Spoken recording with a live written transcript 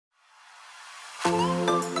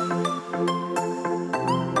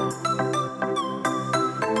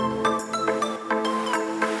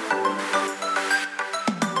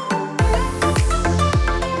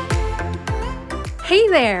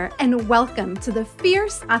there, and welcome to the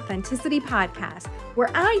Fierce Authenticity Podcast, where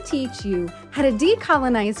I teach you how to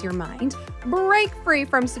decolonize your mind, break free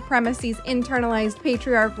from supremacy's internalized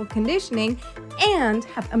patriarchal conditioning, and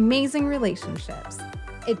have amazing relationships.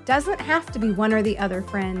 It doesn't have to be one or the other,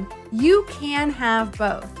 friend. You can have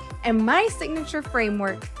both. And my signature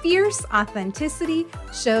framework, Fierce Authenticity,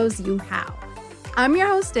 shows you how. I'm your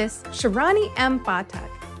hostess, Shirani M. Pathak,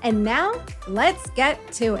 and now let's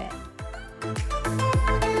get to it.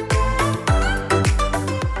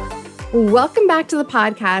 Welcome back to the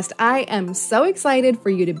podcast. I am so excited for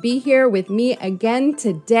you to be here with me again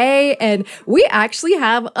today. And we actually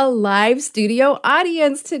have a live studio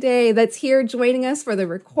audience today that's here joining us for the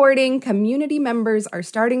recording. Community members are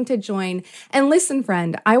starting to join. And listen,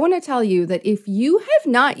 friend, I want to tell you that if you have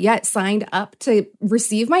not yet signed up to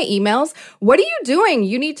receive my emails, what are you doing?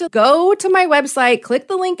 You need to go to my website, click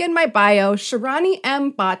the link in my bio,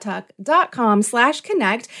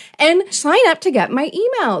 ShiraniMPathak.com/connect, and sign up to get my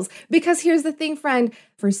emails. Because here's the thing, friend,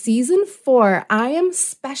 for season 4, I am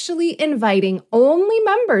specially inviting only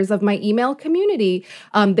members of my email community.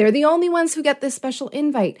 They're the only ones who get this special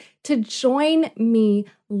invite to join me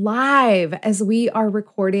live as we are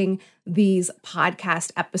recording these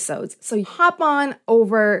podcast episodes. So hop on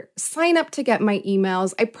over, sign up to get my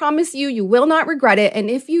emails. I promise you, you will not regret it. And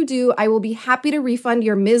if you do, I will be happy to refund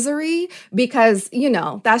your misery because,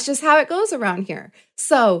 that's just how it goes around here.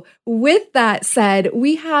 So with that said,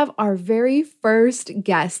 we have our very first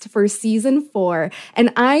guest for season 4,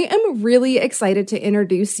 and I am really excited to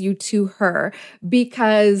introduce you to her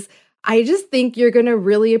because I just think you're going to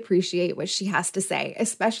really appreciate what she has to say,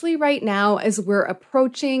 especially right now as we're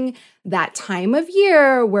approaching that time of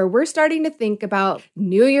year where we're starting to think about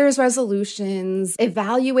New Year's resolutions,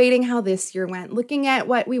 evaluating how this year went, looking at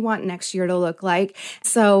what we want next year to look like.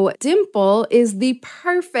 So Dimple is the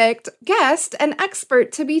perfect guest and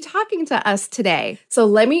expert to be talking to us today. So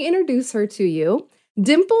let me introduce her to you.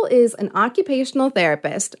 Dimple is an occupational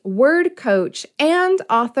therapist, word coach, and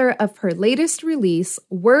author of her latest release,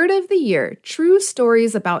 Word of the Year: True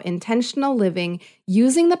Stories About Intentional Living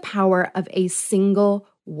Using the Power of a Single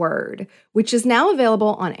Word, which is now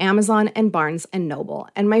available on Amazon and Barnes & Noble.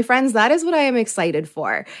 And my friends, that is what I am excited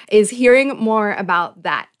for, is hearing more about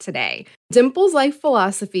that today. Dimple's life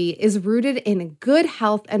philosophy is rooted in good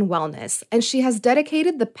health and wellness, and she has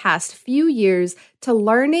dedicated the past few years to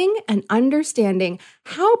learning and understanding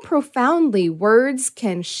how profoundly words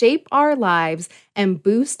can shape our lives and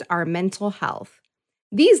boost our mental health.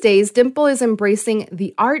 These days, Dimple is embracing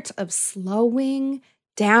the art of slowing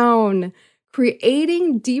down,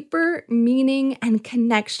 creating deeper meaning and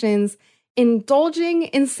connections, indulging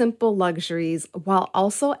in simple luxuries, while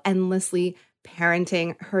also endlessly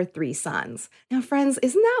parenting her 3 sons. Now, friends,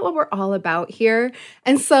 isn't that what we're all about here?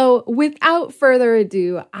 And so without further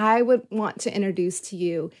ado, I would want to introduce to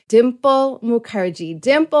you Dimple Mukherjee.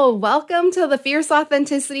 Dimple, welcome to the Fierce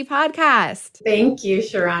Authenticity Podcast. Thank you,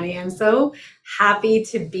 Shirani. I'm so happy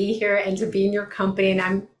to be here and to be in your company. And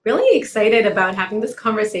I'm really excited about having this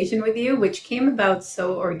conversation with you, which came about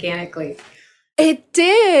so organically. It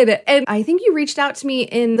did. And I think you reached out to me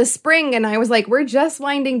in the spring and I was like, we're just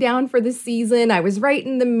winding down for the season. I was right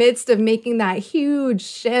in the midst of making that huge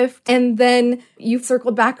shift. And then you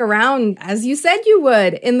circled back around as you said you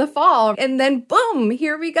would in the fall. And then boom,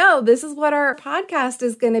 here we go. This is what our podcast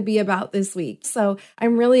is going to be about this week. So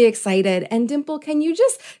I'm really excited. And Dimple, can you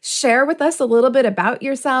just share with us a little bit about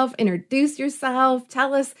yourself, introduce yourself,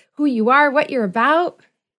 tell us who you are, what you're about?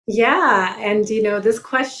 Yeah. And this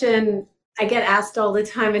question I get asked all the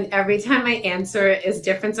time, and every time my answer is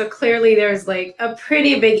different. So clearly there's like a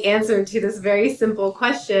pretty big answer to this very simple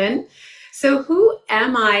question. So who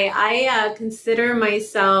am I? I consider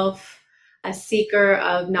myself a seeker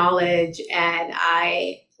of knowledge, and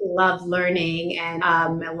I love learning, and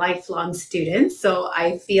I'm a lifelong student. So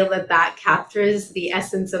I feel that captures the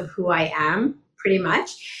essence of who I am pretty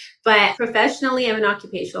much. But professionally, I'm an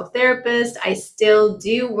occupational therapist. I still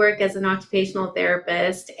do work as an occupational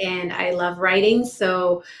therapist, and I love writing.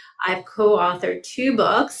 So I've co-authored 2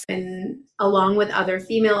 books, and along with other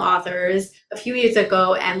female authors a few years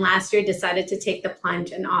ago. And last year decided to take the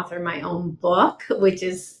plunge and author my own book, which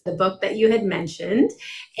is the book that you had mentioned.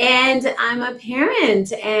 And I'm a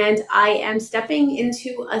parent, and I am stepping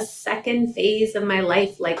into a second phase of my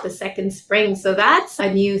life, like the second spring. So that's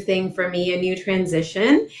a new thing for me, a new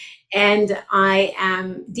transition. And I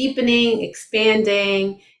am deepening,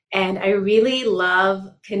 expanding, and I really love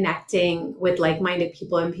connecting with like-minded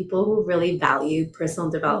people and people who really value personal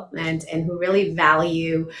development and who really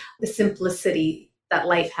value the simplicity that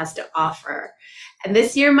life has to offer. And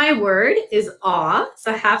this year, my word is awe.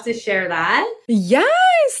 So I have to share that.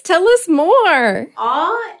 Yes, tell us more.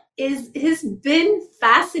 Awe has been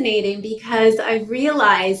fascinating because I've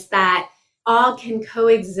realized that awe can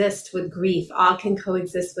coexist with grief. Awe can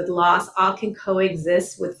coexist with loss. Awe can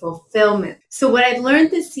coexist with fulfillment. So what I've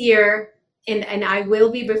learned this year, and I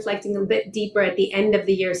will be reflecting a bit deeper at the end of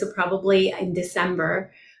the year, so probably in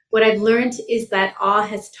December, what I've learned is that awe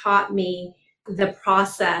has taught me the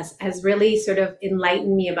process, has really sort of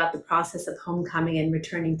enlightened me about the process of homecoming and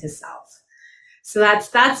returning to self. So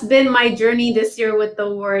that's been my journey this year with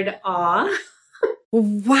the word awe.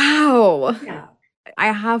 Wow. Yeah.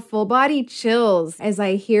 I have full body chills as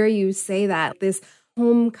I hear you say that, this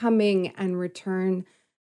homecoming and return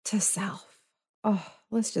to self. Oh,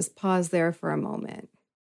 let's just pause there for a moment.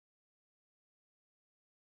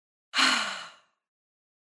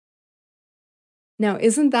 Now,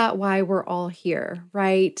 isn't that why we're all here,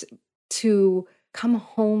 right? To come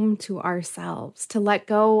home to ourselves, to let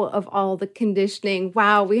go of all the conditioning.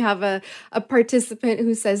 Wow, we have a participant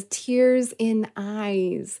who says tears in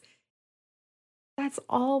eyes. That's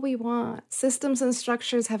all we want. Systems and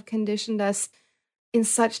structures have conditioned us in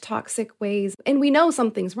such toxic ways. And we know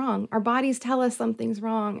something's wrong. Our bodies tell us something's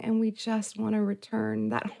wrong, and we just want to return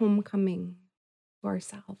that homecoming to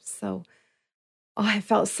ourselves. So, it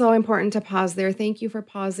felt so important to pause there. Thank you for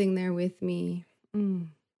pausing there with me.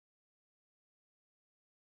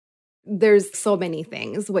 There's so many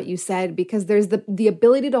things, what you said, because there's the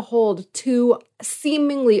ability to hold two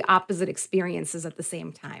seemingly opposite experiences at the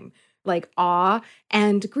same time, like awe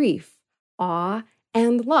and grief, awe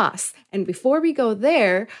and loss. And before we go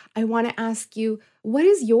there, I want to ask you, what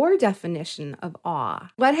is your definition of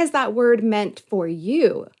awe? What has that word meant for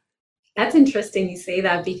you? That's interesting you say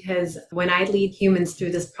that, because when I lead humans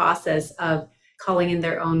through this process of calling in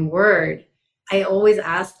their own word, I always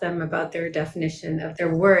ask them about their definition of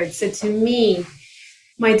their word. So to me,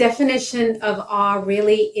 my definition of awe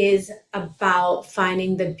really is about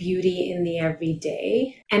finding the beauty in the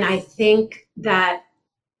everyday. And I think that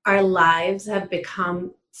our lives have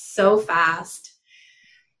become so fast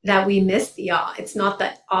that we miss the awe. It's not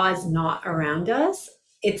that awe is not around us,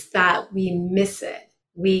 it's that we miss it.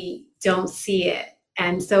 We don't see it.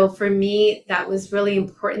 And so for me, that was really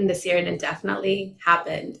important this year. And it definitely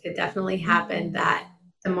happened. It definitely happened that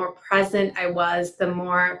the more present I was, the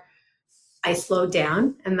more I slowed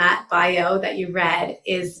down. And that bio that you read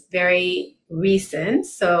is very recent.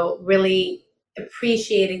 So really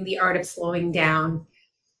appreciating the art of slowing down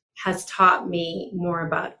has taught me more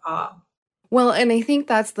about awe. Well, and I think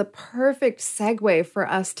that's the perfect segue for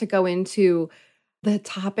us to go into the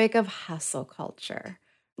topic of hustle culture.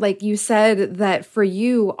 Like you said, that for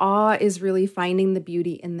you, awe is really finding the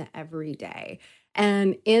beauty in the everyday.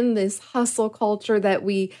 And in this hustle culture that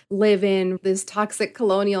we live in, this toxic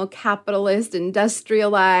colonial capitalist,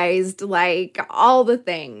 industrialized, like all the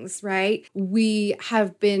things, right? We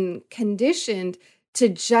have been conditioned to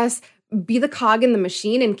just be the cog in the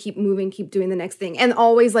machine and keep moving, keep doing the next thing. And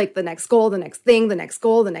always like the next goal, the next thing, the next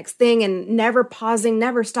goal, the next thing, and never pausing,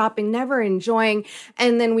 never stopping, never enjoying.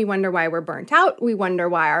 And then we wonder why we're burnt out. We wonder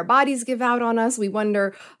why our bodies give out on us. We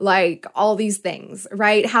wonder like all these things,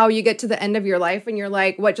 right? How you get to the end of your life and you're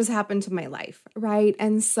like, what just happened to my life, right?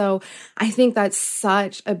 And so I think that's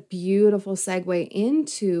such a beautiful segue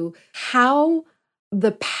into how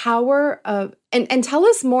the power of, and tell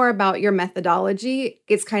us more about your methodology.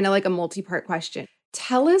 It's kind of like a multi-part question.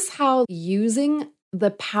 Tell us how using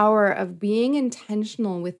the power of being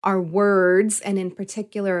intentional with our words, and in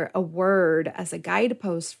particular, a word as a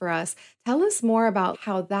guidepost for us, tell us more about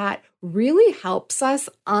how that really helps us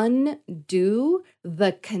undo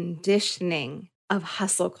the conditioning of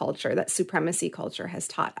hustle culture that supremacy culture has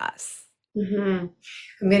taught us. I'm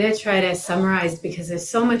going to try to summarize because there's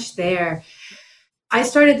so much there. I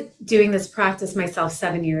started doing this practice myself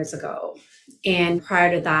 7 years ago. And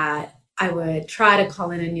prior to that, I would try to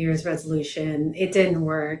call in a New Year's resolution. It didn't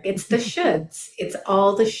work. It's the shoulds. It's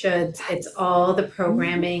all the shoulds. It's all the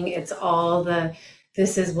programming. It's all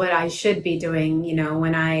this is what I should be doing. You know,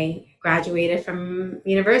 when I graduated from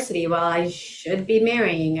university, well, I should be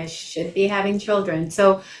marrying. I should be having children.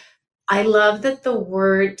 So I love that the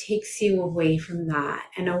word takes you away from that.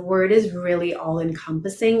 And a word is really all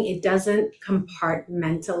encompassing. It doesn't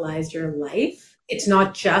compartmentalize your life. It's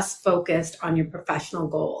not just focused on your professional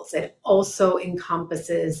goals. It also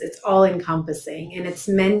encompasses, it's all encompassing. And it's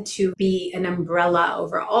meant to be an umbrella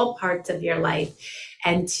over all parts of your life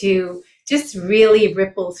and to just really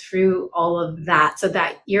ripple through all of that so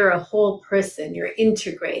that you're a whole person, you're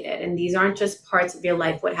integrated. And these aren't just parts of your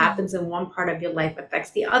life. What happens in one part of your life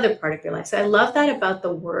affects the other part of your life. So I love that about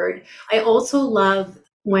the word. I also love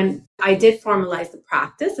when I did formalize the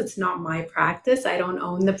practice. It's not my practice. I don't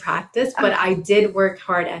own the practice, but I did work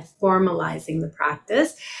hard at formalizing the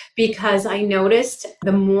practice because I noticed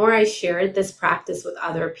the more I shared this practice with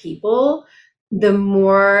other people, the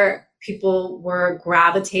more people were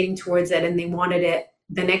gravitating towards it and they wanted it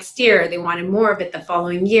the next year. They wanted more of it the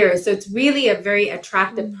following year. So it's really a very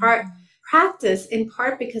attractive practice, in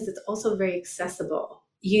part because it's also very accessible.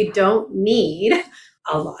 You don't need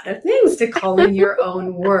a lot of things to call in your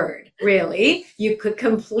own word, really. You could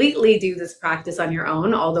completely do this practice on your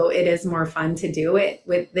own, although it is more fun to do it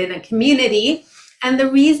within a community. And the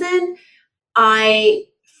reason I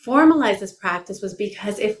formalized this practice was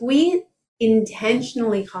because if we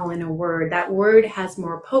intentionally call in a word, that word has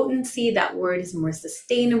more potency, that word is more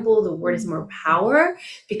sustainable, the word is more power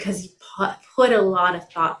because you put a lot of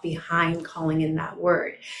thought behind calling in that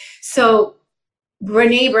word. So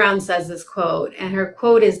Brené Brown says this quote, and her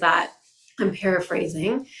quote is that, I'm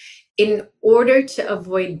paraphrasing, in order to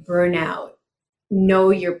avoid burnout,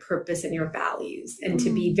 know your purpose and your values, and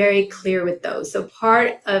to be very clear with those. So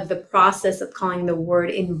part of the process of calling the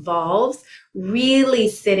word involves really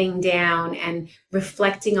sitting down and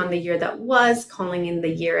reflecting on the year that was, calling in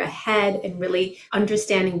the year ahead, and really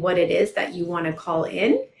understanding what it is that you want to call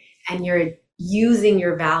in, and you're using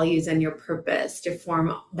your values and your purpose to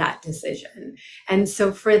form that decision. And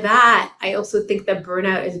so for that, I also think that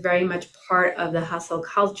burnout is very much part of the hustle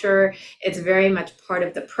culture. It's very much part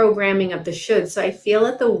of the programming of the should. So I feel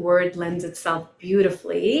that the word lends itself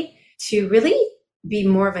beautifully to really be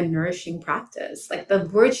more of a nourishing practice. Like the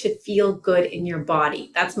word should feel good in your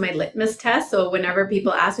body. That's my litmus test. So whenever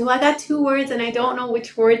people ask me, well, I got 2 words and I don't know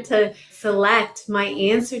which word to select, my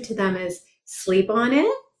answer to them is sleep on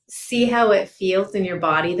it. See how it feels in your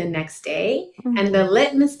body the next day. And the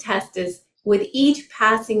litmus test is with each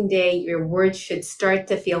passing day, your word should start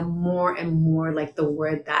to feel more and more like the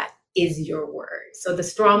word that is your word. So the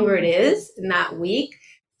stronger it is in that week,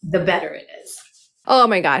 the better it is. Oh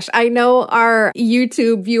my gosh. I know our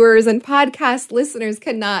YouTube viewers and podcast listeners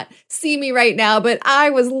cannot see me right now, but I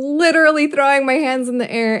was literally throwing my hands in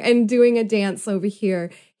the air and doing a dance over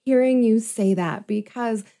here, hearing you say that,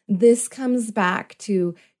 because this comes back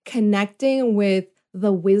to connecting with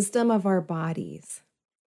the wisdom of our bodies,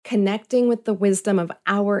 connecting with the wisdom of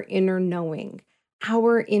our inner knowing,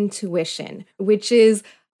 our intuition, which is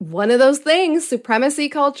one of those things supremacy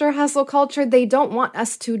culture, hustle culture, they don't want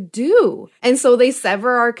us to do. And so they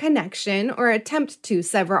sever our connection or attempt to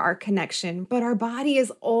sever our connection. But our body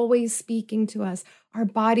is always speaking to us. Our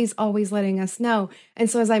body's always letting us know. And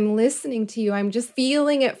so as I'm listening to you, I'm just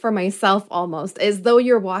feeling it for myself almost as though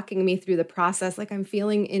you're walking me through the process. Like I'm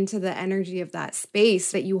feeling into the energy of that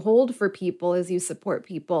space that you hold for people as you support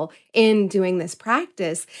people in doing this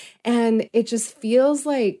practice. And it just feels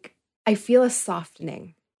like I feel a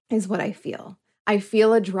softening is what I feel. I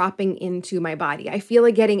feel a dropping into my body. I feel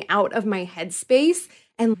a getting out of my headspace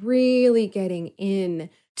and really getting in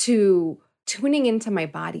to tuning into my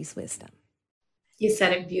body's wisdom. You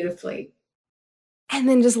said it beautifully. And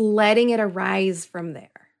then just letting it arise from there.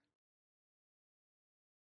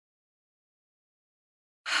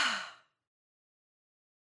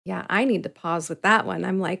 Yeah, I need to pause with that one.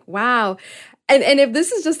 I'm like, wow. And if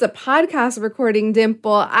this is just a podcast recording,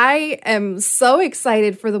 Dimple, I am so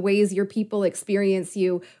excited for the ways your people experience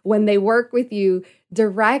you when they work with you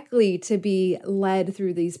directly to be led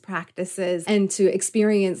through these practices and to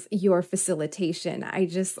experience your facilitation. I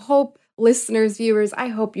just hope listeners, viewers, I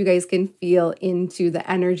hope you guys can feel into the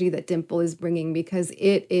energy that Dimple is bringing, because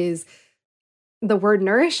it is, the word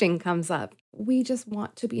nourishing comes up. We just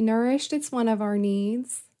want to be nourished. It's one of our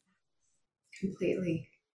needs. Completely.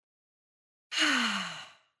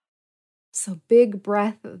 So big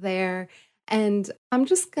breath there. And I'm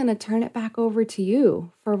just going to turn it back over to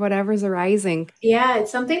you for whatever's arising. Yeah,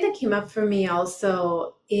 it's something that came up for me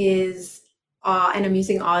also is awe, and I'm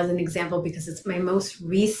using awe as an example because it's my most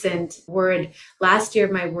recent word. Last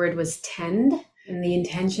year, my word was tend, and the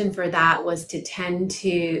intention for that was to tend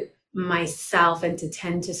to myself and to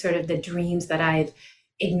tend to sort of the dreams that I've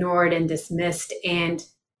ignored and dismissed. And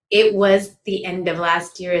it was the end of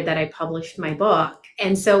last year that I published my book.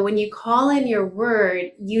 And so when you call in your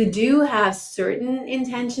word, you do have certain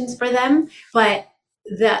intentions for them, but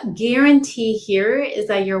the guarantee here is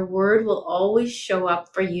that your word will always show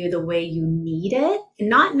up for you the way you need it, and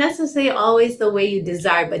not necessarily always the way you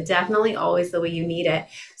desire, but definitely always the way you need it.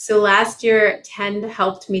 So last year, Tend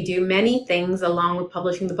helped me do many things along with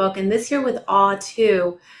publishing the book. And this year with Awe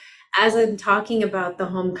too, as I'm talking about the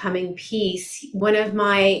homecoming piece, one of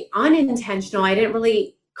my unintentional, I didn't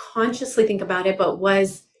really consciously think about it, but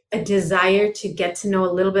was a desire to get to know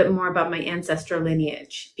a little bit more about my ancestral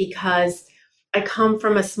lineage, because I come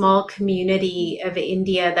from a small community of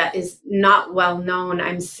India that is not well known.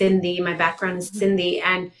 I'm Sindhi, my background is Sindhi,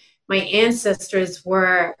 and my ancestors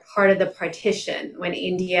were part of the partition when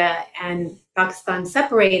India and Pakistan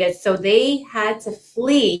separated. So they had to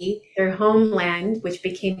flee their homeland, which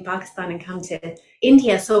became Pakistan, and come to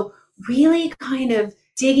India. So really kind of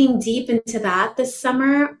digging deep into that this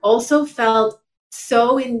summer also felt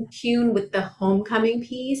so in tune with the homecoming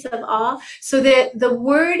piece of Awe. So that the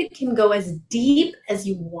word can go as deep as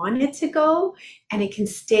you want it to go, and it can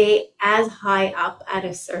stay as high up at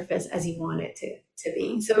a surface as you want it to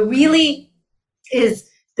be. So it really is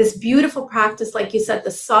this beautiful practice, like you said,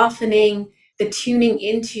 the softening, the tuning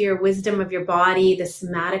into your wisdom of your body, the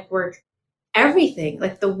somatic work, everything.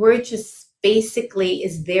 Like the word just basically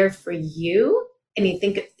is there for you. And you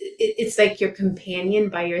think it's like your companion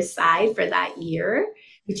by your side for that year,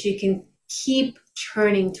 which you can keep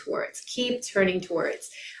turning towards.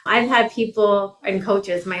 I've had people and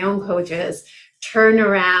coaches, my own coaches, turn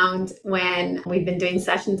around when we've been doing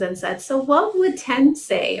sessions and said, so what would Tend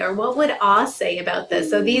say, or what would Awe say about this?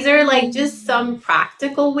 So these are like just some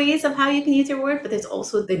practical ways of how you can use your word, but there's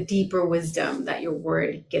also the deeper wisdom that your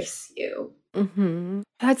word gives you. Mm-hmm.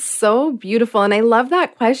 That's so beautiful. And I love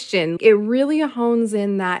that question. It really hones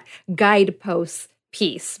in that guidepost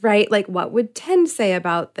piece, right? Like, what would Tend say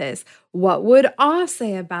about this? What would Awe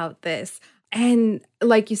say about this? And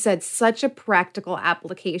like you said, such a practical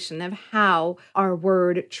application of how our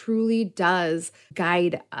word truly does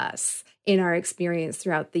guide us in our experience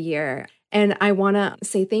throughout the year. And I want to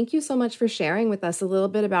say thank you so much for sharing with us a little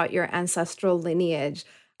bit about your ancestral lineage,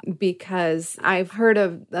 because I've heard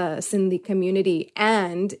of the Sindhi community,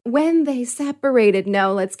 and when they separated,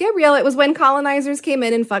 no, let's get real, it was when colonizers came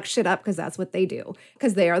in and fucked shit up, because that's what they do,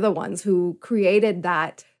 because they are the ones who created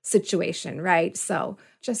that situation, right? So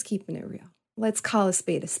just keeping it real. Let's call a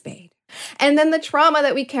spade a spade. And then the trauma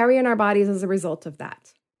that we carry in our bodies as a result of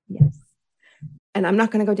that. Yes. And I'm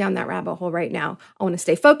not going to go down that rabbit hole right now. I want to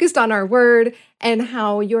stay focused on our word and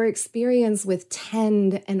how your experience with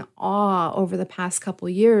Tend and Awe over the past couple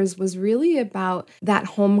years was really about that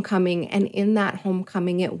homecoming. And in that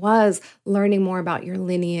homecoming, it was learning more about your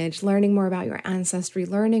lineage, learning more about your ancestry,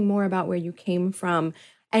 learning more about where you came from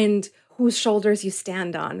and whose shoulders you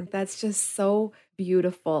stand on. That's just so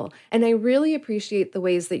beautiful. And I really appreciate the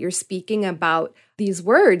ways that you're speaking about these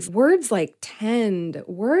words like Tend,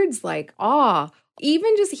 words like Awe.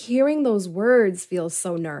 Even just hearing those words feels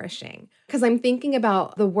so nourishing, because I'm thinking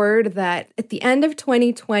about the word that at the end of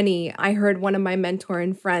 2020, I heard one of my mentor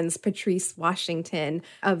and friends, Patrice Washington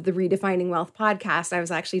of the Redefining Wealth podcast. I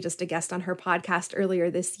was actually just a guest on her podcast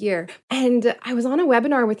earlier this year. And I was on a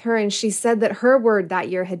webinar with her, and she said that her word that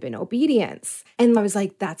year had been obedience. And I was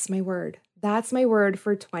like, that's my word. That's my word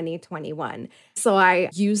for 2021. So I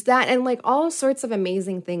used that, and like all sorts of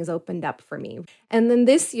amazing things opened up for me. And then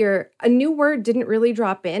this year, a new word didn't really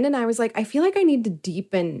drop in. And I was like, I feel like I need to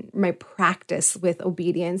deepen my practice with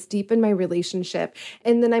obedience, deepen my relationship.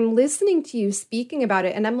 And then I'm listening to you speaking about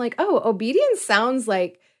it, and I'm like, oh, obedience sounds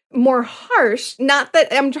like more harsh. Not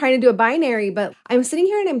that I'm trying to do a binary, but I'm sitting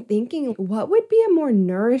here and I'm thinking, what would be a more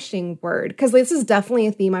nourishing word? Because this is definitely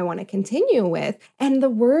a theme I want to continue with. And the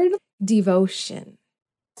word devotion.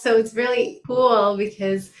 So it's really cool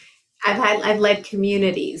because I've led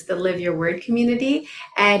communities, the Live Your Word community,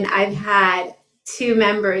 and I've had two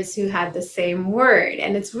members who had the same word.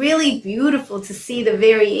 And it's really beautiful to see the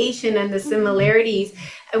variation and the similarities.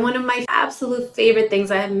 And one of my absolute favorite things,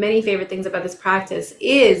 I have many favorite things about this practice,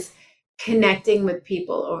 is connecting with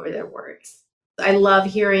people over their words. I love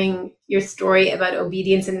hearing your story about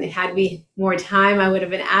obedience. And had we more time, I would have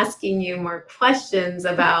been asking you more questions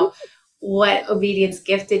about what obedience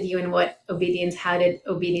gifted you and how did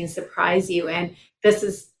obedience surprise you? And this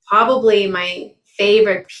is probably my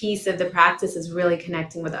favorite piece of the practice, is really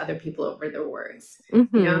connecting with other people over their words.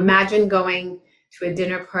 Mm-hmm. You know, imagine going to a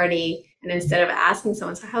dinner party, and instead of asking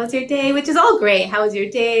someone, so how was your day? Which is all great. How was your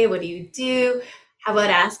day? What do you do? How about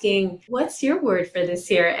asking, what's your word for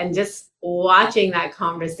this year? And just watching that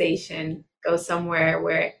conversation go somewhere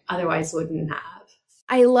where it otherwise wouldn't have.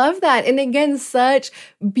 I love that. And again, such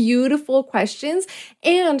beautiful questions,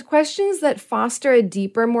 and questions that foster a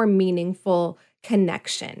deeper, more meaningful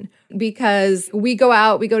connection, because we go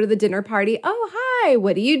out, we go to the dinner party. Oh, hi,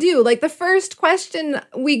 what do you do? Like the first question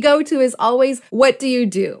we go to is always, what do you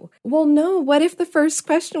do? Well, no, what if the first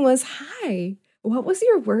question was, hi, what was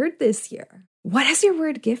your word this year? What has your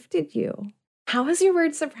word gifted you? How has your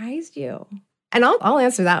word surprised you? And I'll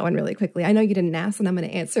answer that one really quickly. I know you didn't ask, and I'm going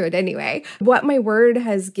to answer it anyway. What my word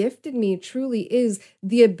has gifted me truly is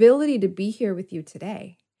the ability to be here with you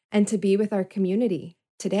today and to be with our community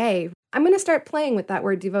today. I'm going to start playing with that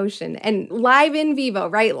word devotion and live in vivo,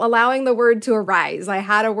 right? Allowing the word to arise. I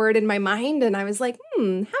had a word in my mind and I was like,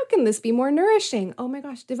 how can this be more nourishing? Oh my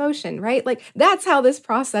gosh, devotion, right? Like that's how this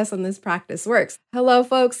process and this practice works. Hello,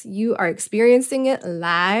 folks. You are experiencing it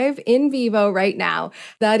live in vivo right now.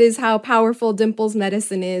 That is how powerful Dimple's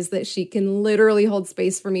medicine is, that she can literally hold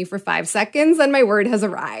space for me for 5 seconds and my word has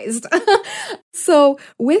arisen. So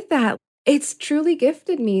with that, it's truly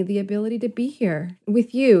gifted me the ability to be here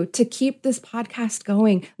with you, to keep this podcast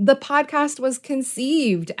going. The podcast was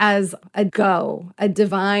conceived as a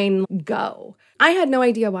divine go. I had no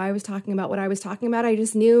idea why I was talking about what I was talking about. I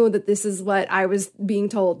just knew that this is what I was being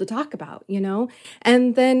told to talk about,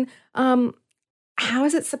 And then how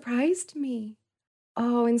has it surprised me?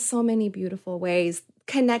 Oh, in so many beautiful ways.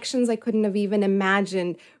 Connections I couldn't have even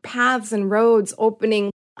imagined, paths and roads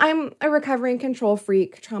opening. I'm a recovering control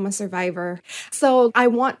freak, trauma survivor. So I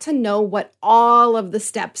want to know what all of the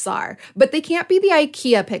steps are, but they can't be the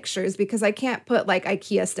IKEA pictures because I can't put like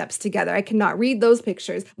IKEA steps together. I cannot read those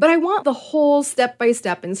pictures, but I want the whole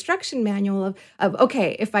step-by-step instruction manual of,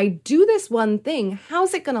 okay, if I do this one thing,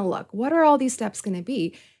 how's it going to look? What are all these steps going to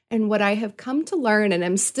be? And what I have come to learn, and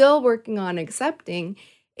I'm still working on accepting,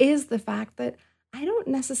 is the fact that I don't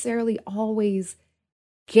necessarily always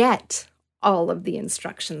get all of the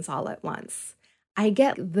instructions all at once. I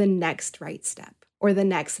get the next right step or the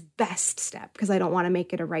next best step, because I don't want to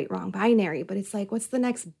make it a right-wrong binary, but it's like, what's the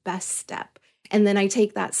next best step? And then I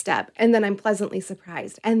take that step and then I'm pleasantly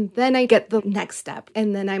surprised. And then I get the next step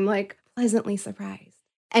and then I'm like pleasantly surprised.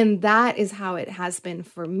 And that is how it has been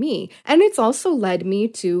for me. And it's also led me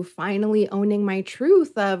to finally owning my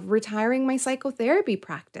truth of retiring my psychotherapy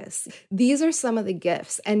practice. These are some of the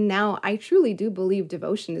gifts. And now I truly do believe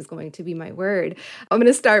devotion is going to be my word. I'm going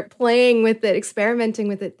to start playing with it, experimenting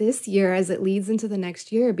with it this year as it leads into the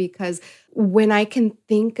next year, because when I can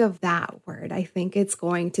think of that word, I think it's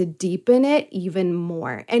going to deepen it even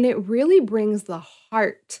more. And it really brings the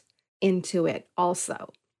heart into it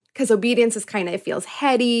also. Because obedience is it feels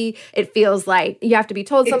heady. It feels like you have to be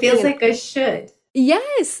told something. It feels like a should.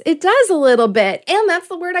 Yes, it does a little bit. And that's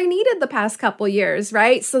the word I needed the past couple years,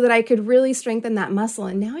 right? So that I could really strengthen that muscle.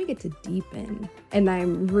 And now I get to deepen. And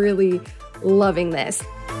I'm really loving this.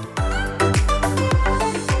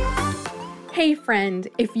 Hey friend,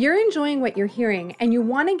 if you're enjoying what you're hearing and you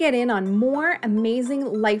want to get in on more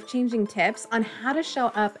amazing life-changing tips on how to show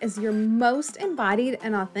up as your most embodied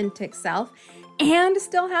and authentic self, and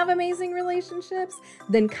still have amazing relationships,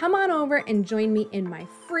 then come on over and join me in my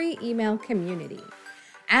free email community.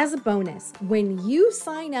 As a bonus, when you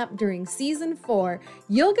sign up during season 4,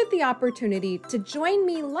 you'll get the opportunity to join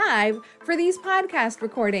me live for these podcast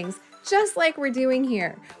recordings, just like we're doing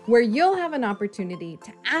here, where you'll have an opportunity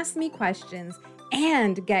to ask me questions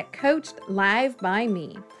and get coached live by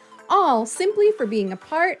me, all simply for being a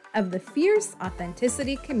part of the Fierce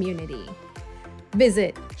Authenticity community.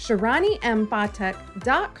 Visit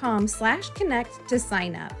SharaniMPathak.com/connect to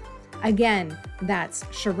sign up. Again, that's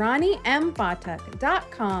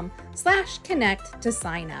SharaniMPathak.com/connect to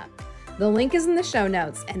sign up. The link is in the show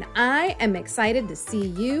notes, and I am excited to see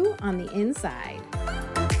you on the inside.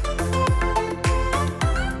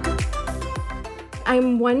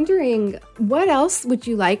 I'm wondering, what else would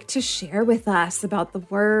you like to share with us about the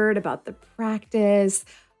word, about the practice?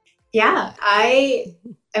 Yeah, I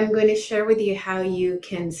am going to share with you how you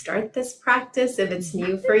can start this practice if it's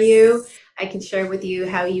new for you. I can share with you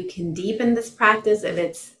how you can deepen this practice if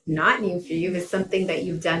it's not new for you, if it's something that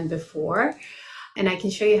you've done before. And I can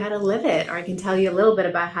show you how to live it, or I can tell you a little bit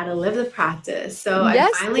about how to live the practice. So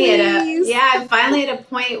yes, I'm finally at a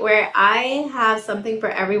point where I have something for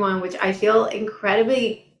everyone, which I feel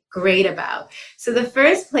incredibly great about. So the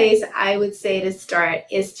first place I would say to start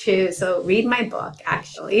is to read my book,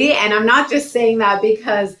 actually. And I'm not just saying that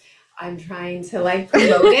because I'm trying to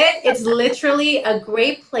promote it. It's literally a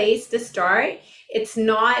great place to start. It's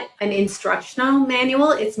not an instructional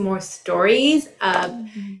manual. It's more stories of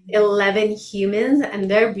 11 humans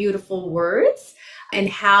and their beautiful words, and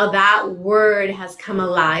how that word has come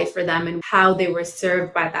alive for them and how they were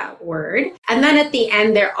served by that word. And then at the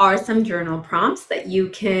end, there are some journal prompts that you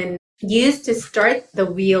can use to start the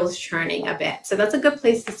wheels churning a bit. So that's a good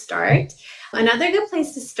place to start. Another good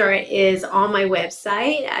place to start is on my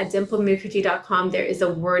website at dimplemukherjee.com. There is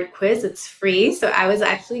a word quiz. It's free. So I was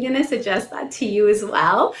actually going to suggest that to you as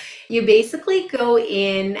well. You basically go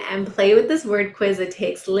in and play with this word quiz. It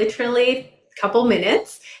takes literally a couple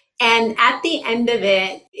minutes. And at the end of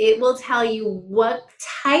it, it will tell you what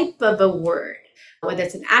type of a word, whether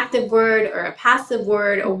it's an active word or a passive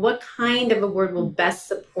word, or what kind of a word will best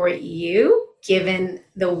support you given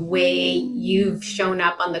the way you've shown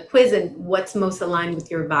up on the quiz and what's most aligned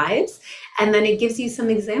with your vibes. And then it gives you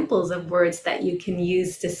some examples of words that you can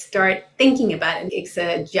use to start thinking about. And it's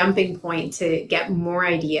a jumping point to get more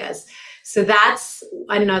ideas. So that's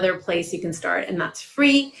another place you can start, and that's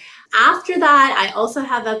free. After that, I also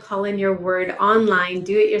have a Call in Your Word online,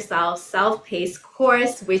 do-it-yourself, self-paced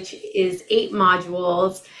course, which is 8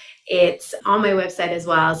 modules. It's on my website as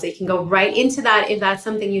well. So you can go right into that if that's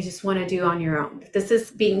something you just want to do on your own. If this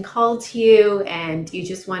is being called to you and you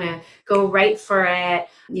just want to go right for it,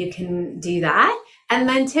 you can do that. And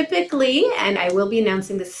then typically, and I will be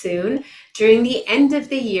announcing this soon, during the end of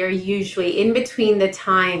the year, usually in between the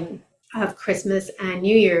time of Christmas and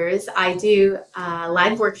New Year's, I do a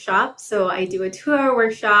live workshop. So I do a 2-hour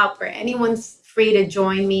workshop where anyone's free to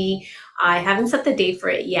join me. I haven't set the date for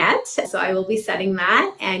it yet, so I will be setting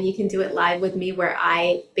that, and you can do it live with me where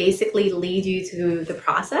I basically lead you through the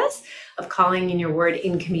process of calling in your word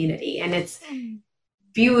in community. And it's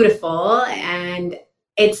beautiful, and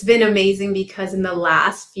it's been amazing because in the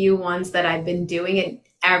last few ones that I've been doing it,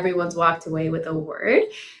 everyone's walked away with a word.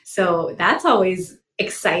 So that's always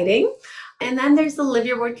exciting. And then there's the Live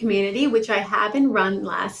Your Word community, which I haven't run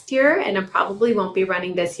last year, and I probably won't be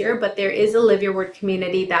running this year, but there is a Live Your Word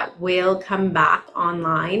community that will come back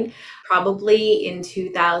online probably in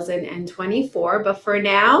 2024. But for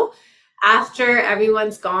now, after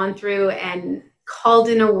everyone's gone through and called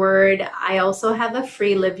in a word, I also have a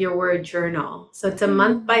free Live Your Word journal. So it's a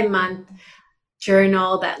month by month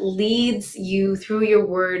journal that leads you through your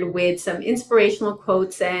word with some inspirational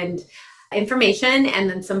quotes and information, and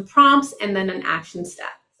then some prompts, and then an action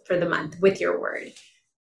step for the month with your word.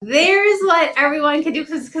 There's what everyone can do,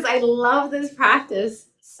 because I love this practice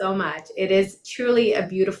so much. It is truly a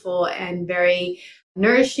beautiful and very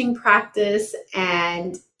nourishing practice,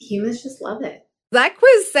 and humans just love it. That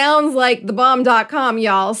quiz sounds like thebomb.com,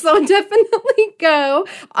 y'all. So definitely go.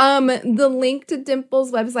 The link to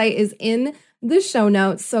Dimple's website is in the show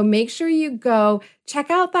notes. So make sure you go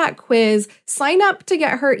check out that quiz, sign up to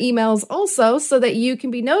get her emails also so that you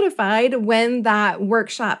can be notified when that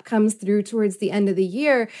workshop comes through towards the end of the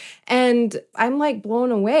year. And I'm like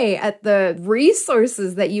blown away at the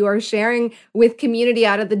resources that you are sharing with community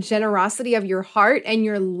out of the generosity of your heart and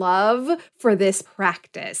your love for this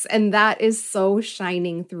practice. And that is so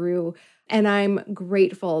shining through. And I'm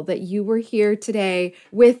grateful that you were here today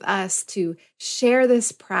with us to share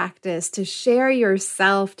this practice, to share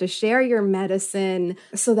yourself, to share your medicine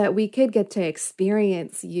so that we could get to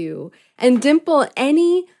experience you. And Dimple,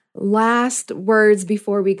 any last words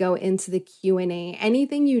before we go into the Q&A?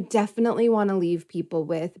 Anything you definitely want to leave people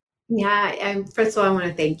with? Yeah, first of all, I want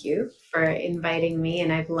to thank you for inviting me,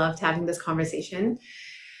 and I've loved having this conversation.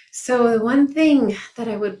 So the one thing that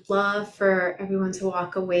I would love for everyone to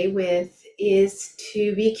walk away with is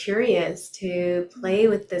to be curious, to play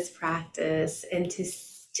with this practice, and to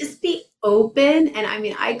just be open. And I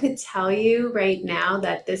mean, I could tell you right now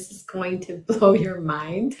that this is going to blow your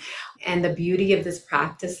mind. And the beauty of this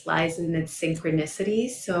practice lies in its synchronicity.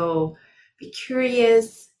 So be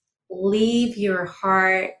curious, leave your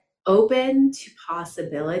heart open to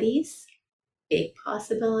possibilities, big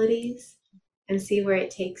possibilities, and see where it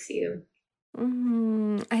takes you.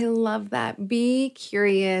 I love that. Be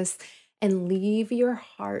curious and leave your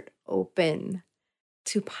heart open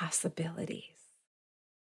to possibilities.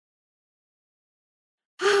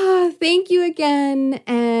 Thank you again.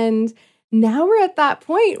 And now we're at that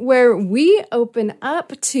point where we open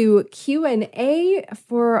up to Q&A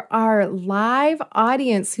for our live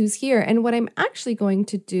audience who's here. And what I'm actually going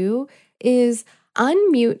to do is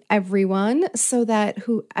unmute everyone so that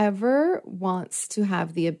whoever wants to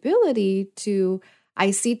have the ability to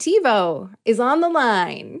ICTvo is on the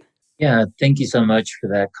line. Yeah, thank you so much for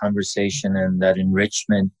that conversation and that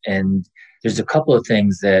enrichment. And there's a couple of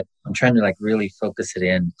things that I'm trying to really focus it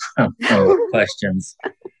in from questions.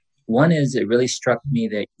 One is, it really struck me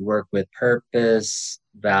that you work with purpose,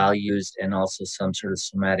 values, and also some sort of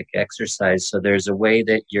somatic exercise. So there's a way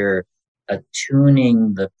that you're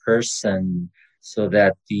attuning the person so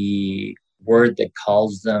that the word that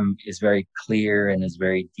calls them is very clear and is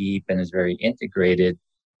very deep and is very integrated.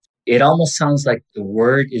 It almost sounds like the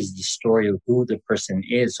word is the story of who the person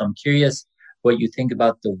is. So I'm curious what you think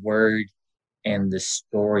about the word and the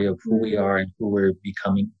story of who we are and who we're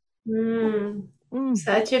becoming.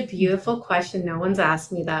 Such a beautiful question. No one's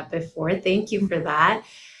asked me that before. Thank you for that.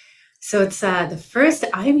 So it's the first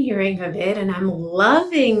I'm hearing of it, and I'm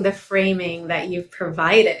loving the framing that you've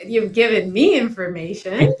provided. You've given me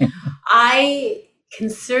information. I can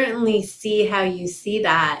certainly see how you see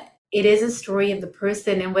that. It is a story of the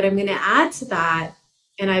person. And what I'm going to add to that,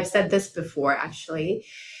 and I've said this before actually,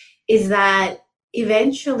 is that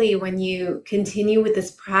eventually when you continue with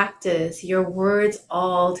this practice, your words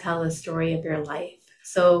all tell a story of your life.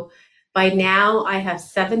 So by now I have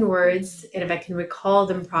 7 words, and if I can recall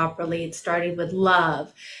them properly, it started with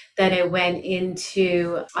love, then it went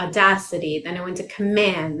into audacity, then it went to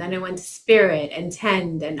command, then it went to spirit and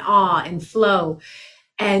tend and awe and flow.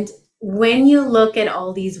 And when you look at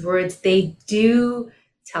all these words, they do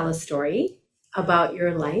tell a story about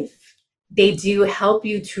your life. They do help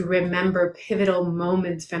you to remember pivotal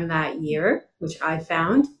moments from that year, which I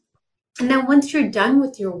found. And then once you're done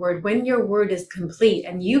with your word, when your word is complete,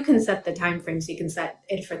 and you can set the time frame, so you can set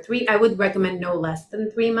it for 3, I would recommend no less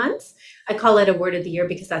than 3 months. I call it a word of the year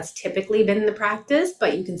because that's typically been the practice,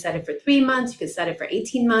 but you can set it for 3 months, you can set it for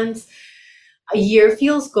 18 months. A year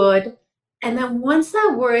feels good. And then once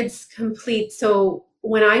that word's complete, so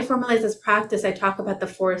when I formalize this practice, I talk about the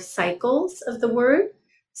 4 cycles of the word.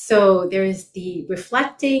 So there's the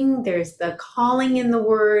reflecting, there's the calling in the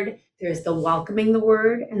word, there's the welcoming the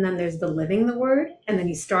word, and then there's the living the word. And then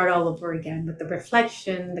you start all over again with the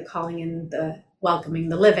reflection, the calling, and the welcoming,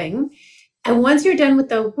 the living. And once you're done with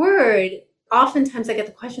the word, oftentimes I get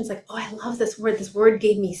the questions like, oh, I love this word. This word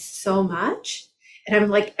gave me so much. And I'm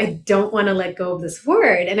like, I don't want to let go of this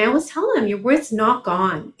word. And I always tell them, your word's not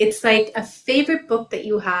gone. It's like a favorite book that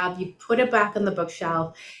you have. You put it back on the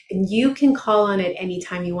bookshelf and you can call on it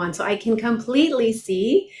anytime you want. So I can completely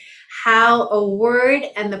see how a word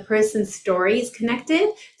and the person's story is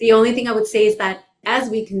connected. The only thing I would say is that as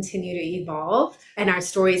we continue to evolve and our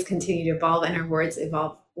stories continue to evolve and our words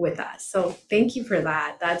evolve with us. So thank you for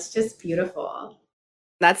that. That's just beautiful.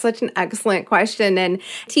 That's such an excellent question. And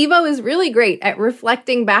TiVo is really great at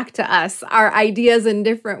reflecting back to us our ideas in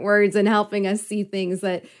different words and helping us see things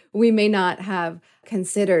that we may not have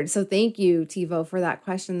considered. So thank you, TiVo, for that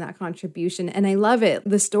question, that contribution. And I love it.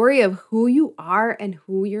 The story of who you are and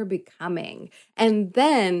who you're becoming. And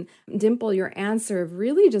then, Dimple, your answer of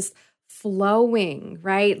really just flowing,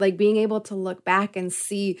 right? Like being able to look back and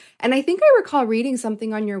see. And I think I recall reading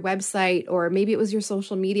something on your website, or maybe it was your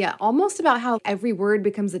social media, almost about how every word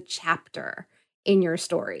becomes a chapter in your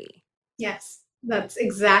story. Yes, that's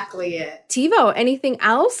exactly it. TiVo, anything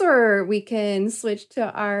else, or we can switch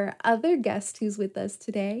to our other guest who's with us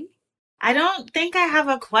today? I don't think I have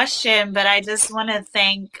a question, but I just want to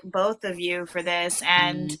thank both of you for this.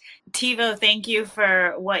 And TiVo, thank you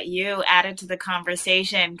for what you added to the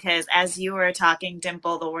conversation, because as you were talking,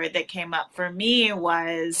 Dimple, the word that came up for me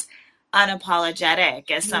was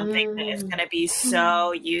unapologetic as something that is going to be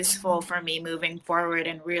so useful for me moving forward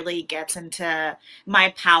and really gets into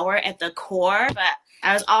my power at the core. But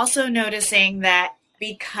I was also noticing that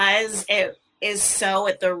because it is so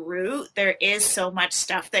at the root, there is so much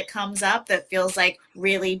stuff that comes up that feels like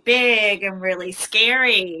really big and really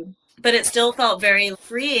scary, but it still felt very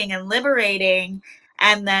freeing and liberating.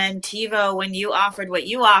 And then TiVo, when you offered what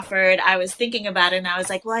you offered, I was thinking about it and I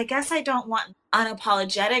was like, well, I guess I don't want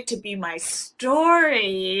unapologetic to be my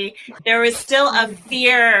story. There was still a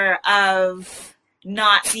fear of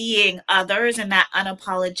not seeing others and that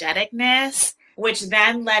unapologeticness, which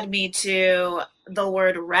then led me to the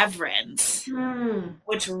word reverence,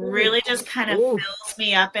 which really just kind of fills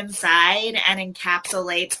me up inside and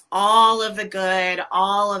encapsulates all of the good,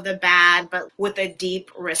 all of the bad, but with a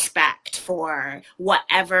deep respect for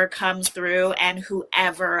whatever comes through and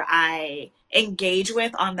whoever I engage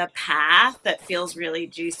with on the path that feels really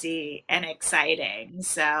juicy and exciting.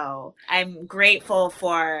 So I'm grateful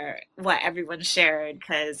for what everyone shared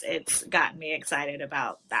because it's gotten me excited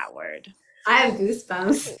about that word. I have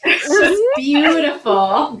goosebumps. It's just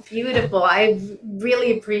beautiful, beautiful. I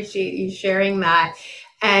really appreciate you sharing that.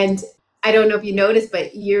 And I don't know if you noticed,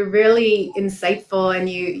 but you're really insightful and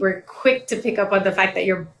you were quick to pick up on the fact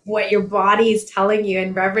that what your body is telling you,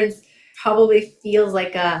 and reverence probably feels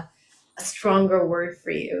like a stronger word for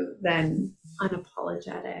you than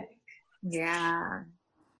unapologetic. Yeah.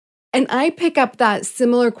 And I pick up that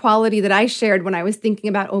similar quality that I shared when I was thinking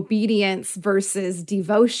about obedience versus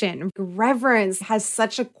devotion. Reverence has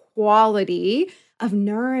such a quality of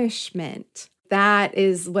nourishment. That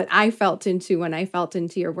is what I felt into when I felt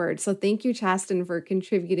into your word. So thank you, Chasten, for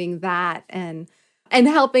contributing that and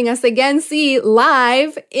helping us again see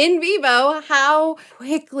live in vivo how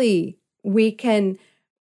quickly we can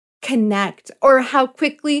connect or how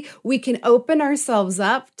quickly we can open ourselves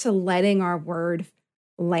up to letting our word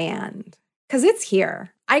land. Because it's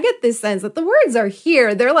here. I get this sense that the words are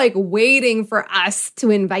here. They're like waiting for us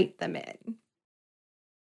to invite them in.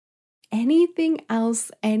 Anything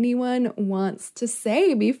else anyone wants to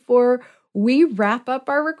say before we wrap up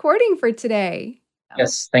our recording for today?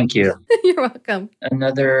 Yes, thank you. You're welcome.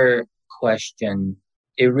 Another question.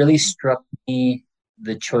 It really struck me,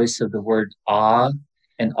 the choice of the word awe,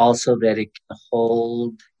 and also that it can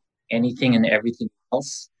hold anything and everything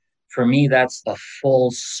else. For me, that's a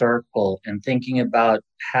full circle. And thinking about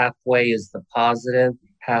halfway is the positive,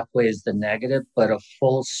 halfway is the negative, but a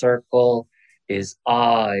full circle is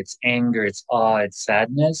awe, it's anger, it's awe, it's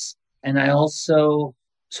sadness. And I'm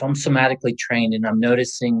somatically trained, and I'm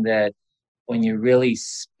noticing that when you really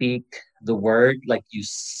speak the word, like you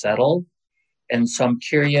settle. And so I'm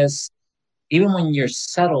curious, even when you're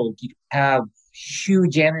settled, you have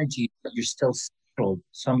huge energy, but you're still settled.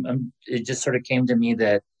 So it just sort of came to me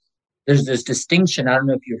that there's this distinction. I don't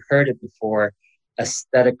know if you've heard it before,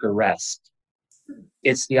 aesthetic arrest.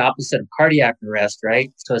 It's the opposite of cardiac arrest,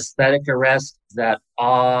 right? So aesthetic arrest, that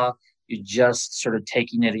awe, you're just sort of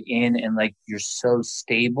taking it in, and like you're so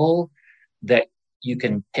stable that you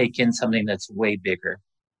can take in something that's way bigger.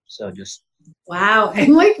 So just... Wow,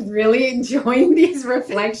 I'm like really enjoying these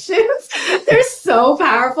reflections. They're so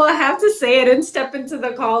powerful. I have to say, I didn't step into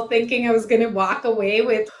the call thinking I was going to walk away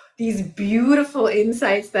with these beautiful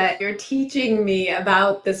insights that you're teaching me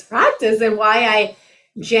about this practice and why I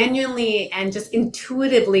genuinely and just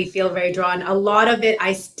intuitively feel very drawn. A lot of it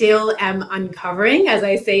I still am uncovering, as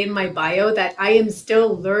I say in my bio, that I am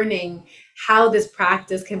still learning how this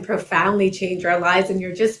practice can profoundly change our lives. And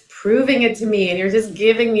you're just proving it to me, and you're just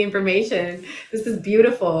giving me information. This is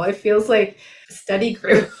beautiful. It feels like a study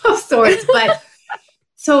group of sorts. But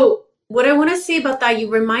so what I want to say about that,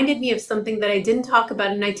 you reminded me of something that I didn't talk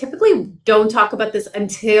about. And I typically don't talk about this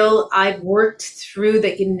until I've worked through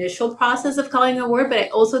the initial process of calling a word. But I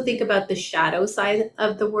also think about the shadow side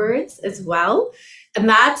of the words as well. And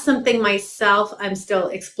that's something myself I'm still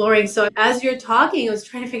exploring. So as you're talking, I was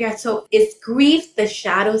trying to figure out, so is grief the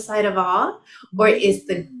shadow side of awe, or is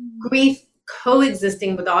the grief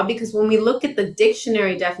coexisting with awe? Because when we look at the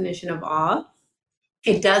dictionary definition of awe,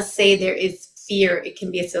 it does say there is fear. It can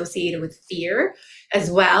be associated with fear as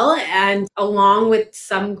well. And along with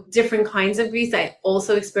some different kinds of griefs, I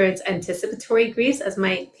also experience anticipatory griefs as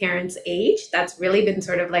my parents age. That's really been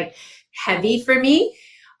sort of like heavy for me.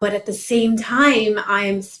 But at the same time, I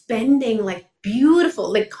am spending like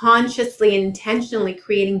beautiful, like consciously and intentionally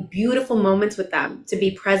creating beautiful moments with them to be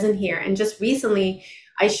present here. And just recently,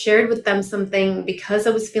 I shared with them something because I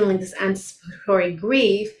was feeling this anticipatory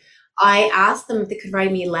grief. I asked them if they could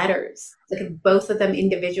write me letters. Like if both of them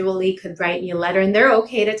individually could write me a letter, and they're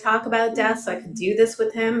okay to talk about death. So I could do this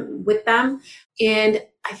with them. And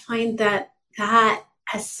I find that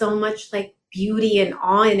has so much like beauty and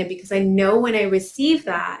awe in it, because I know when I receive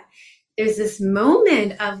that, there's this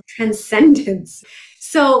moment of transcendence.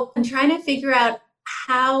 So I'm trying to figure out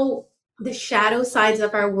how the shadow sides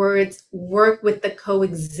of our words work with the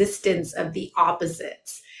coexistence of the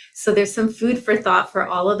opposites. So there's some food for thought for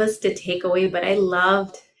all of us to take away, but I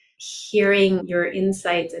loved hearing your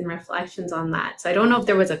insights and reflections on that. So I don't know if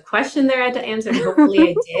there was a question there I had to answer, and hopefully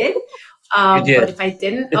I did. But if I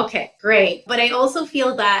didn't, okay, great. But I also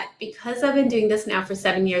feel that because I've been doing this now for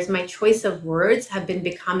 7 years, my choice of words have been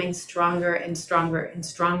becoming stronger and stronger and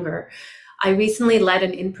stronger. I recently led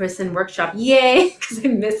an in-person workshop. Yay, because I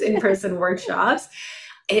miss in-person workshops.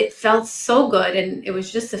 It felt so good. And it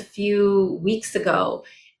was just a few weeks ago.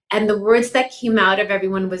 And the words that came out of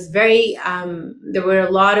everyone was very, there were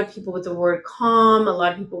a lot of people with the word calm, a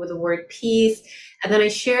lot of people with the word peace. And then I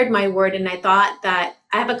shared my word, and I thought that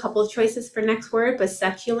I have a couple of choices for next word, but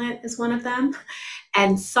succulent is one of them.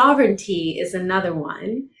 And sovereignty is another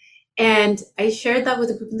one. And I shared that with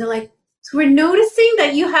a group, and they're like, so we're noticing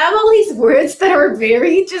that you have all these words that are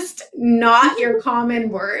very just not your common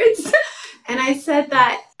words. And I said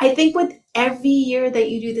that I think with every year that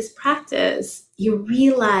you do this practice, you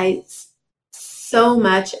realize so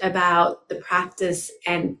much about the practice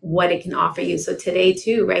and what it can offer you. So today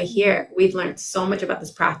too, right here, we've learned so much about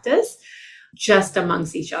this practice just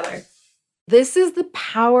amongst each other. This is the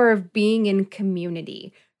power of being in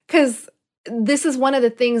community, because this is one of the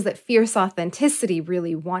things that Fierce Authenticity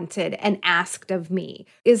really wanted and asked of me,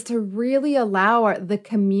 is to really allow the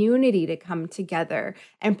community to come together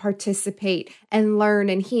and participate and learn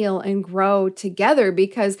and heal and grow together.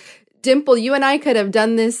 Because Dimple, you and I could have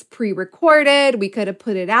done this pre-recorded, we could have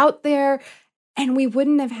put it out there, and we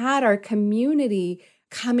wouldn't have had our community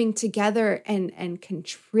coming together and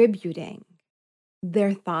contributing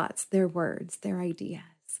their thoughts, their words, their ideas.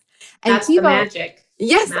 And that's the magic.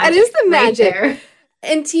 Yes, that is the magic. Right there.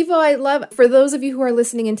 And TiVo, I love, for those of you who are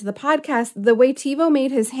listening into the podcast, the way TiVo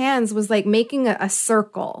made his hands was like making a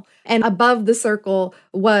circle. And above the circle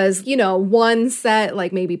was, one set,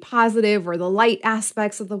 like maybe positive or the light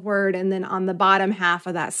aspects of the word. And then on the bottom half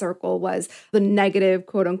of that circle was the negative,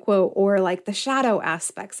 quote unquote, or like the shadow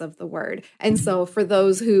aspects of the word. And so for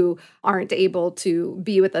those who aren't able to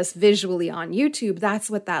be with us visually on YouTube, that's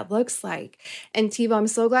what that looks like. And TiVo, I'm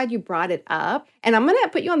so glad you brought it up. And I'm going to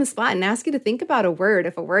put you on the spot and ask you to think about a word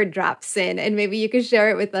if a word drops in, and maybe you could share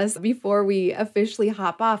it with us before we officially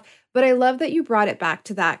hop off. But I love that you brought it back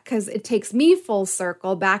to that, because it takes me full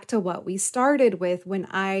circle back to what we started with when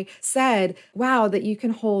I said, wow, that you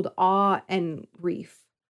can hold awe and grief,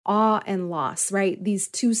 awe and loss, right? These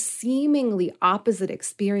two seemingly opposite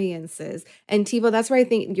experiences. And TiVo, that's where I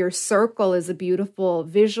think your circle is a beautiful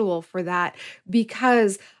visual for that,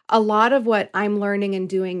 because a lot of what I'm learning and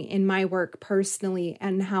doing in my work personally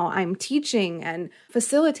and how I'm teaching and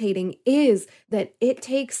facilitating is that it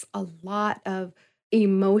takes a lot of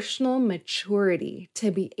emotional maturity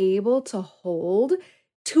to be able to hold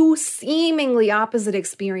two seemingly opposite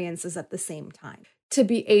experiences at the same time, to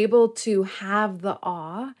be able to have the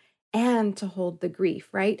awe and to hold the grief,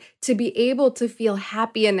 right? To be able to feel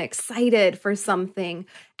happy and excited for something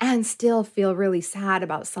and still feel really sad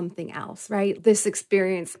about something else, right? This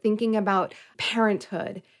experience, thinking about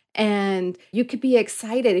parenthood, and you could be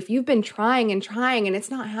excited if you've been trying and it's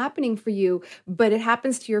not happening for you, but it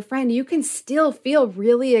happens to your friend. You can still feel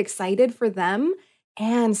really excited for them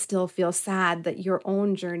and still feel sad that your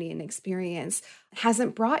own journey and experience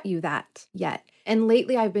hasn't brought you that yet. And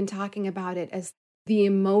lately I've been talking about it as the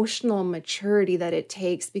emotional maturity that it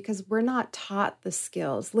takes, because we're not taught the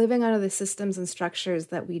skills. Living under the systems and structures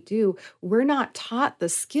that we do, we're not taught the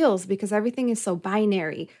skills because everything is so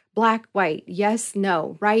binary, black, white, yes,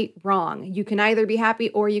 no, right, wrong. You can either be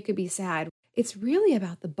happy or you could be sad. It's really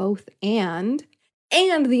about the both and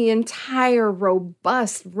the entire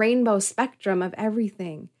robust rainbow spectrum of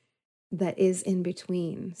everything that is in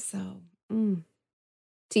between. So,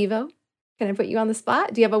 TiVo, can I put you on the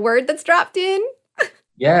spot? Do you have a word that's dropped in?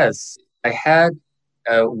 Yes, I had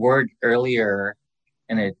a word earlier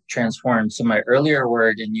and it transformed. So my earlier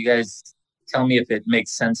word, and you guys tell me if it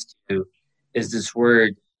makes sense to you, is this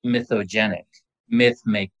word mythogenic, myth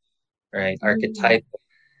making, right? Archetypal.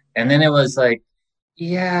 And then it was like,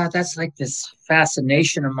 yeah, that's like this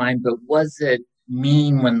fascination of mine, but what does it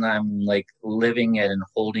mean when I'm like living it and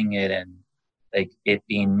holding it and like it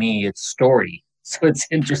being me? It's story. So it's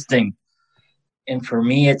interesting. And for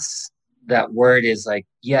me, that word is like,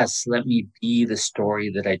 yes, let me be the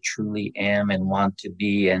story that I truly am and want to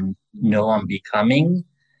be and know I'm becoming,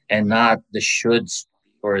 and not the shoulds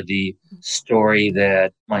or the story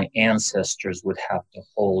that my ancestors would have to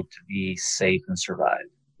hold to be safe and survive.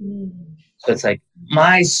 So it's like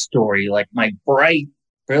my story, like my bright,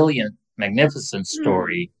 brilliant, magnificent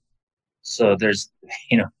story. So there's,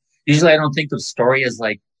 usually I don't think of story as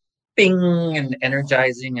like bing and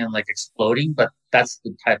energizing and like exploding, but that's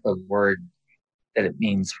the type of word that it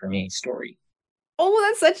means for me, story. Oh,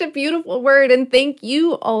 that's such a beautiful word. And thank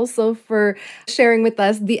you also for sharing with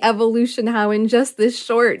us the evolution, how in just this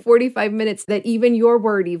short 45 minutes that even your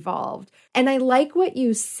word evolved. And I like what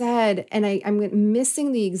you said, and I'm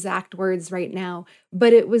missing the exact words right now,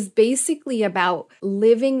 but it was basically about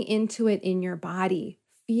living into it in your body,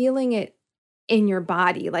 feeling it in your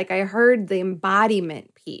body. Like I heard the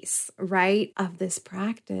embodiment piece, right, of this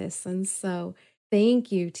practice. And so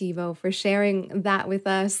thank you, TiVo, for sharing that with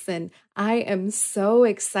us. And I am so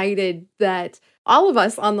excited that all of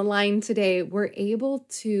us on the line today were able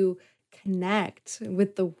to connect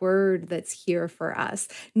with the word that's here for us,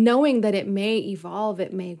 knowing that it may evolve,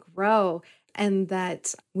 it may grow, and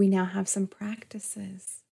that we now have some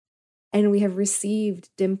practices. And we have received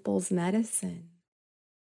Dimple's medicine.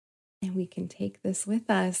 And we can take this with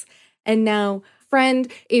us. And now,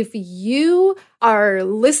 friend, if you are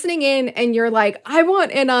listening in and you're like, I want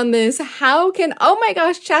in on this, oh my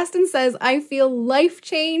gosh, Chasten says, I feel life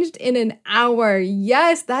changed in an hour.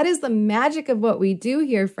 Yes, that is the magic of what we do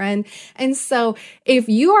here, friend. And so if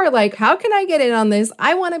you are like, how can I get in on this?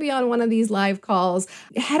 I want to be on one of these live calls.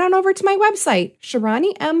 Head on over to my website,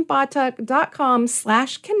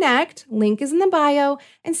 ShiraniMBatak.com/connect. Link is in the bio,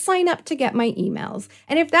 and sign up to get my emails.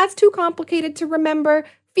 And if that's too complicated to remember,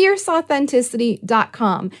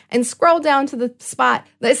 fierceauthenticity.com and scroll down to the spot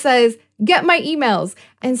that says get my emails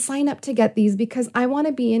and sign up to get these, because I want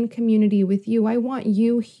to be in community with you. I want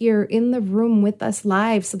you here in the room with us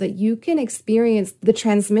live so that you can experience the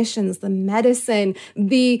transmissions, the medicine,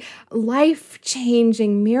 the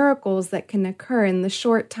life-changing miracles that can occur in the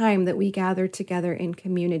short time that we gather together in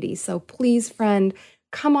community. So please, friend,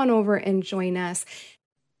 come on over and join us.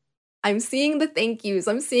 I'm seeing the thank yous.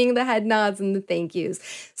 I'm seeing the head nods and the thank yous.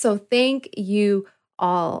 So thank you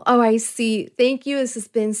all. Oh, I see. Thank you. This has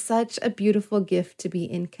been such a beautiful gift to be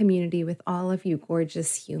in community with all of you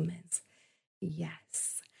gorgeous humans.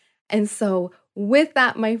 Yes. And so with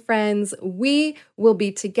that, my friends, we will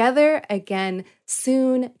be together again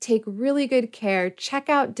soon. Take really good care. Check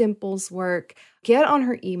out Dimple's work. Get on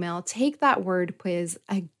her email. Take that word quiz.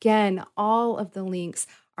 Again, all of the links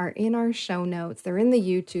are in our show notes. They're in the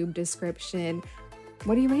YouTube description.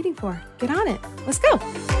 What are you waiting for? Get on it. Let's go.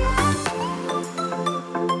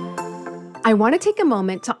 I want to take a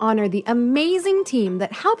moment to honor the amazing team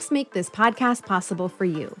that helps make this podcast possible for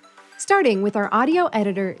you. Starting with our audio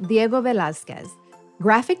editor, Diego Velázquez,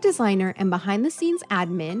 graphic designer and behind-the-scenes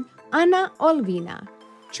admin, Ana Olvina,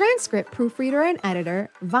 transcript proofreader and editor,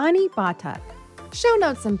 Vani Batak, show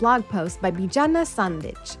notes and blog posts by Bijana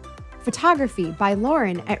Sandich, photography by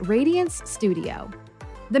Lauren at Radiance Studio,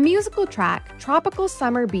 the musical track Tropical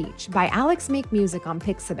Summer Beach by Alex Make Music on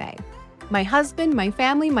Pixabay, my husband, my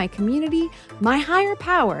family, my community, my higher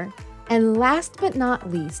power, and last but not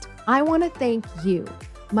least, I want to thank you,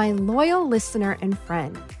 my loyal listener and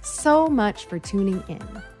friend, so much for tuning in.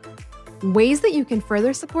 Ways that you can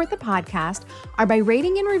further support the podcast are by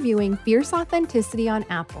rating and reviewing Fierce Authenticity on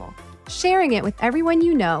Apple, sharing it with everyone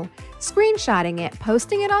you know, screenshotting it,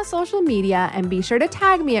 posting it on social media, and be sure to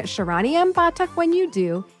tag me at Sharani M. Batak when you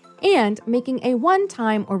do, and making a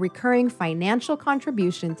one-time or recurring financial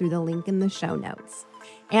contribution through the link in the show notes.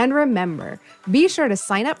 And remember, be sure to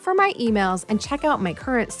sign up for my emails and check out my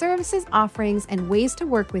current services, offerings, and ways to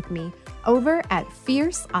work with me over at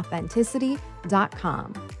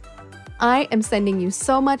fierceauthenticity.com. I am sending you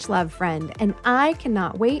so much love, friend, and I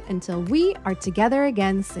cannot wait until we are together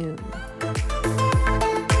again soon.